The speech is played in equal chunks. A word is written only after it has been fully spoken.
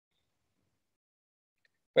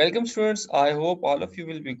Welcome students, I hope all of you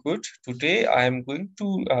will be good. Today I am going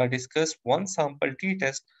to discuss one sample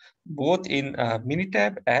t-test both in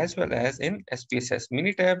Minitab as well as in SPSS.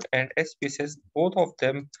 Minitab and SPSS, both of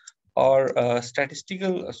them are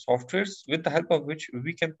statistical softwares with the help of which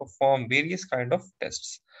we can perform various kind of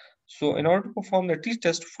tests. So in order to perform the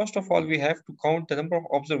t-test, first of all we have to count the number of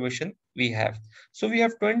observation we have. So we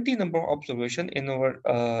have 20 number of observation in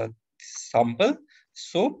our sample.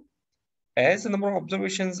 So as the number of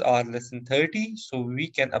observations are less than 30, so we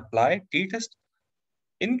can apply t-test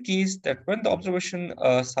in case that when the observation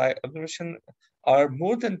are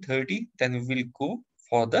more than 30, then we will go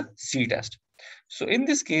for the c-test. So in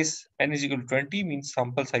this case, n is equal to 20 means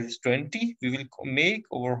sample size is 20. We will make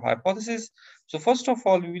our hypothesis. So first of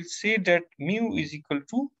all, we will say that mu is equal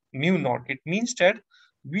to mu naught. It means that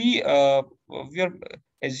we uh, we are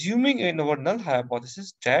assuming in our null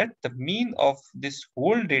hypothesis that the mean of this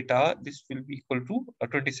whole data, this will be equal to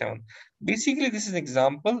 27. Basically, this is an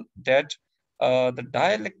example that the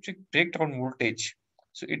dielectric breakdown voltage.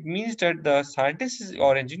 So it means that the scientist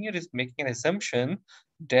or engineer is making an assumption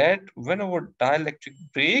that when our dielectric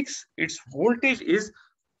breaks, its voltage is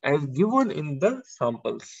as given in the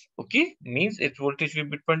samples. Okay, means its voltage will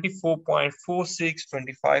be 24.46,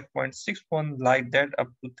 25.61, like that up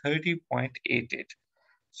to 30.88.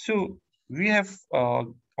 So we have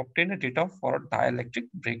obtained a data for a dielectric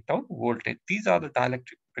breakdown voltage. These are the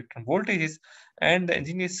dielectric breakdown voltages, and the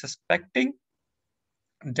engineer is suspecting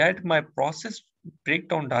that my process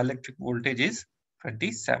breakdown dielectric voltage is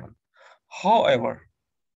 27. However,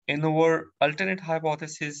 in our alternate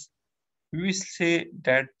hypothesis, we will say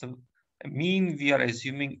that the mean we are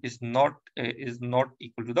assuming is not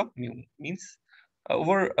equal to the mu. Means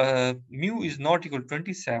our mu is not equal to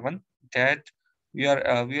 27. That we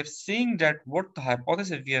are saying that what the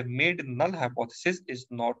hypothesis we have made in null hypothesis is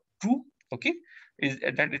not true. Okay, is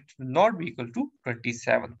that it will not be equal to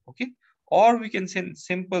 27. Okay, or we can say in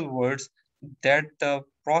simple words that the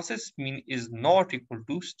process mean is not equal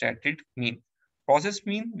to stated mean. Process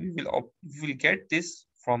mean we will get this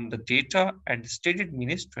from the data, and the stated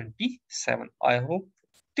mean is 27. I hope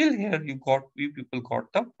till here you people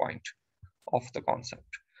got the point of the concept.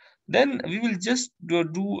 Then we will just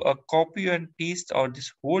do a copy and paste or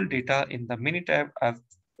this whole data in the Minitab. I've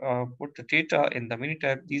put the data in the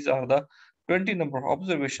Minitab. These are the 20 number of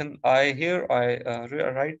observation. I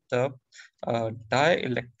write the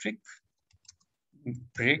dielectric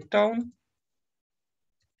breakdown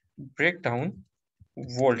breakdown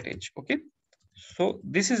voltage. Okay, so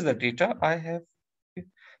this is the data I have.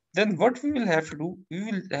 Then what we will have to do, we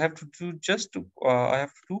will have to do just to I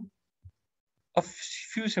have to do a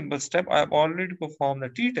few simple steps. I have already performed the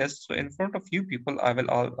t-test, so in front of you people I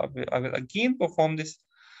will again perform this.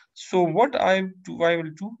 So what I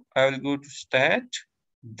will go to stat,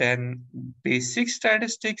 then basic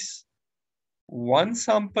statistics, one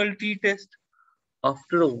sample t-test.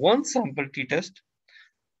 After one sample t-test,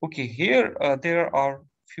 okay, here there are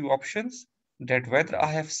few options that whether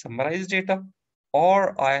I have summarized data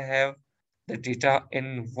or I have the data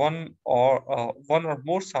in one or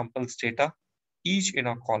more samples data, each in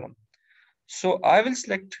a column. So I will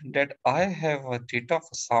select that I have a data of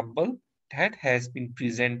a sample that has been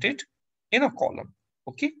presented in a column.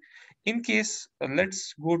 Okay. In case,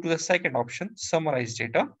 let's go to the second option, summarize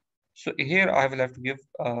data. So here I will have to give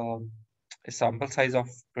a sample size of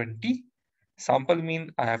 20. Sample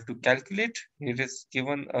mean I have to calculate. It is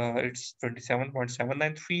given it's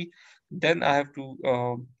 27.793. Then I have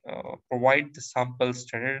to provide the sample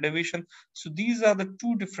standard deviation. So these are the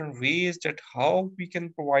two different ways that how we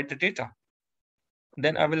can provide the data.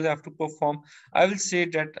 Then I will have to perform. I will say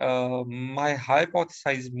that my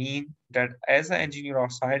hypothesis mean that as an engineer or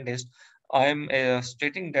scientist, I am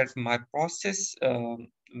stating that my process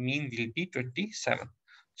mean will be 27.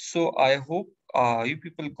 So I hope you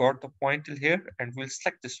people got the point till here, and we'll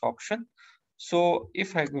select this option. So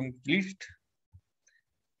if I complete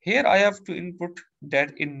here, I have to input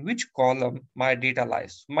that in which column my data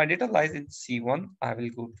lies. My data lies in C1. I will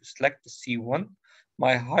go to select C1.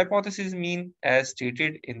 My hypothesis mean as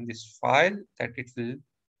stated in this file that it will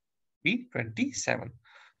be 27.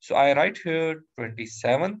 So I write here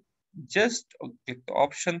 27. Just click the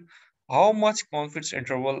option how much confidence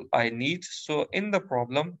interval I need. So in the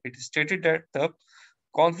problem, it is stated that the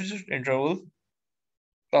confidence interval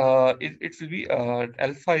it will be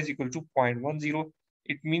alpha is equal to 0.10.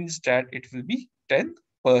 It means that it will be 10%.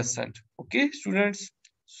 Okay, students.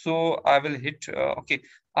 So I will hit, okay,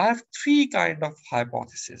 I have three kind of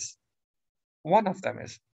hypotheses. One of them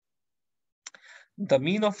is the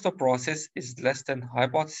mean of the process is less than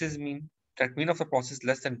hypothesis mean. That mean of the process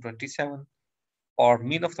less than 27. or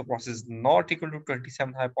mean of the process is not equal to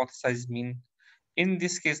 27 hypothesized mean. In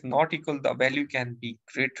this case, not equal, the value can be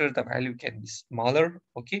greater, the value can be smaller,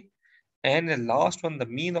 okay? And the last one, the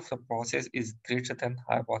mean of the process is greater than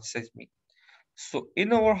hypothesized mean. So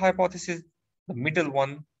in our hypothesis, the middle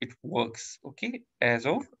one, it works, okay, as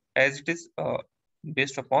it is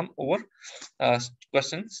based upon our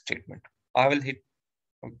question statement. I will hit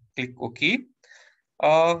click OK.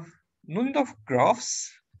 Knowing of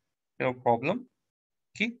graphs, no problem.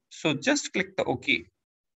 Okay, so just click the OK.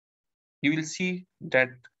 You will see that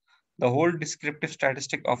the whole descriptive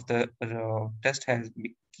statistic of the test has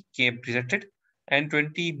became presented, and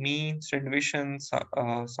 20 mean, distribution,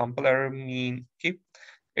 sample error mean. Okay,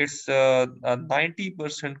 it's a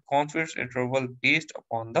 90% confidence interval based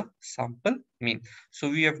upon the sample mean. So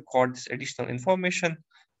we have got this additional information.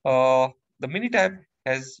 The Minitab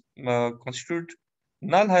has constituted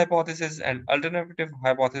null hypothesis and alternative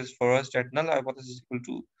hypothesis for us, that null hypothesis is equal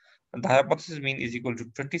to, the hypothesis mean is equal to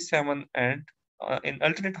 27, and in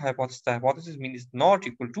alternate hypothesis, the hypothesis mean is not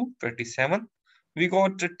equal to 27. We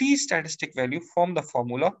got the t statistic value from the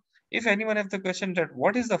formula. If anyone have the question that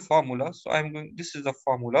what is the formula, so I'm going, this is the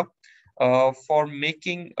formula for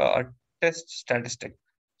making a test statistic.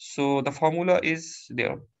 So the formula is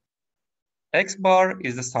there. X bar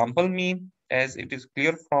is the sample mean, as it is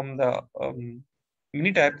clear from the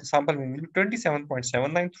Minitab, the sample mean will be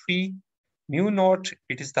 27.793. Mu naught,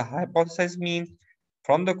 it is the hypothesized mean.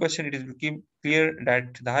 From the question, it is clear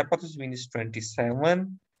that the hypothesis mean is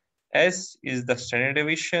 27. S is the standard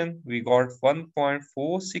deviation. We got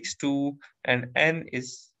 1.462 and N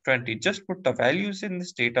is 20. Just put the values in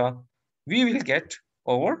this data. We will get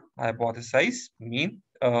our hypothesized mean,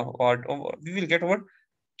 or we will get our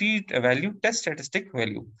t value, test statistic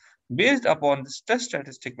value. Based upon this test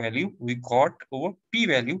statistic value, we got our p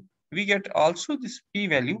value. We get also this p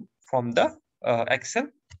value from the Excel,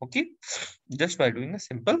 okay, just by doing a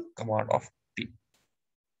simple command of p.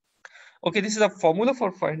 Okay, this is a formula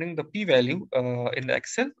for finding the p-value in the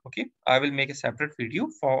Excel. Okay, I will make a separate video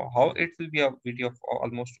for how it will be a video of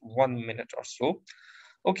almost 1 minute or so.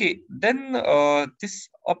 Okay, then this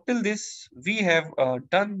up till this we have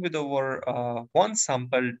done with our one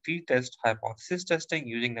sample t-test hypothesis testing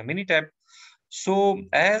using the Minitab. So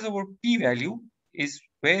as our p-value is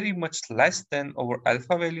very much less than our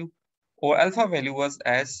alpha value, our alpha value was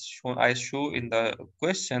as shown, I show in the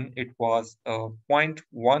question, it was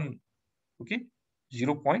 0.1. Okay,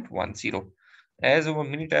 0.10. As our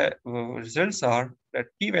Minitab results are that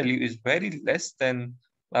p-value is very less than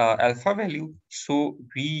alpha value, so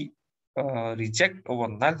we reject our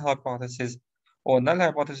null hypothesis. Our null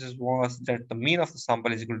hypothesis was that the mean of the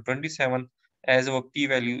sample is equal to 27, as our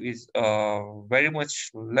p-value is very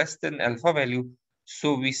much less than alpha value.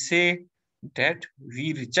 So we say that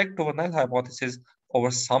we reject our null hypothesis. Our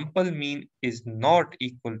sample mean is not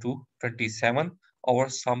equal to 27. Our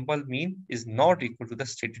sample mean is not equal to the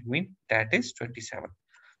stated mean, that is 27.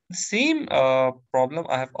 The same problem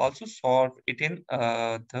I have also solved it in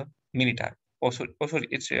the Minitab. Sorry,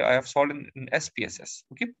 it's I have solved in SPSS.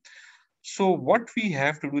 Okay. So what we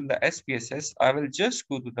have to do in the SPSS, I will just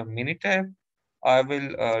go to the Minitab. I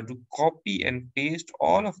will do copy and paste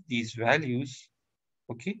all of these values.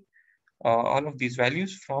 Okay. All of these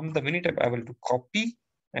values from the Minitab, I will do copy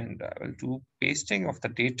and I will do pasting of the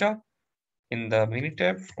data in the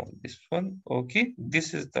Minitab from this one. Okay,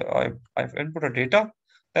 this is the I've input a data.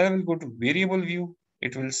 Then I will go to variable view.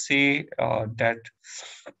 It will say that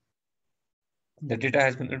the data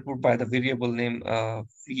has been input by the variable name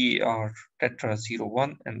VAR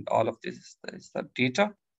tetra01, and all of this is the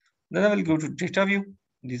data. Then I will go to data view.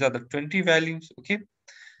 These are the 20 values. Okay,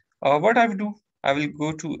 what I will do, I will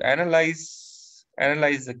go to analyze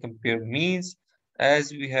the compare means.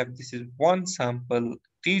 As we have, this is one sample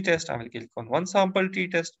t-test. I will click on one sample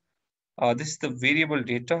t-test. This is the variable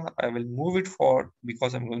data. I will move it forward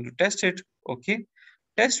because I'm going to test it. Okay.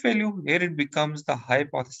 Test value, here it becomes the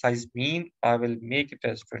hypothesized mean. I will make it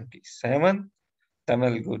as 27. Then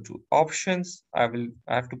I'll go to options. I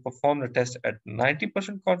have to perform the test at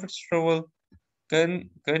 90% confidence interval.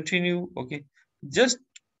 Continue. Okay. Just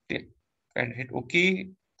and hit OK.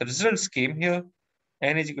 The results came here.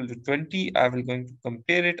 N is equal to 20. I will going to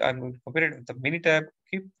compare it. I'm going to compare it with the Minitab.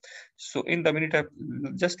 Okay. So in the Minitab,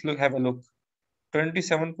 just have a look.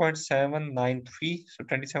 27.793. So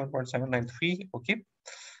 27.793. Okay.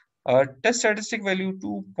 Test statistic value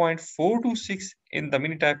 2.426 in the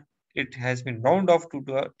Minitab. It has been round off to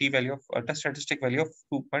the t value of test statistic value of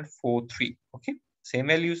 2.43. Okay. Same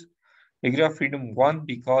values. Degree of freedom 1,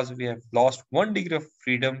 because we have lost 1 degree of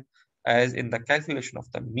freedom. as in the calculation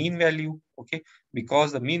of the mean value, okay,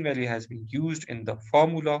 because the mean value has been used in the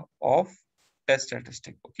formula of test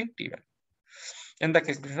statistic, okay, t value, in the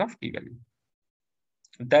calculation of t value.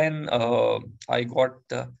 Then I got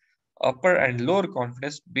the upper and lower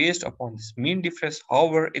confidence based upon this mean difference.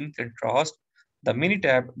 However, in contrast, the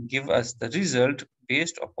Minitab give us the result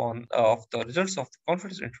based upon of the results of the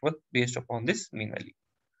confidence interval based upon this mean value.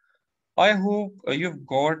 I hope you've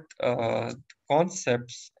got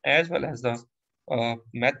concepts as well as the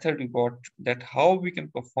method you got, that how we can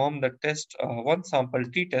perform the test, one sample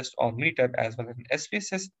t-test on Minitab as well as in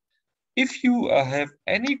SPSS. If you have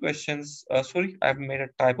any questions, sorry, I've made a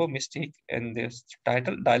typo mistake in this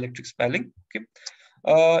title, dielectric spelling. Okay.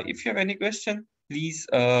 If you have any question, please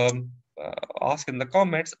ask in the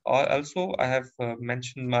comments. Also, I have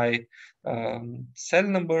mentioned my cell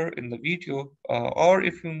number in the video, or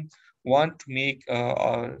if you want to make,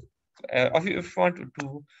 if you want to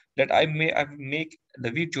do that, I make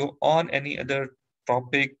the video on any other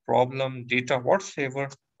topic, problem, data, whatsoever.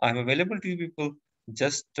 I'm available to you people.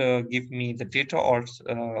 Just give me the data, or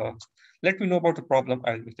let me know about the problem.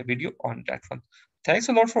 I'll make the video on that one. Thanks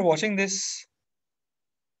a lot for watching this.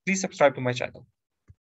 Please subscribe to my channel.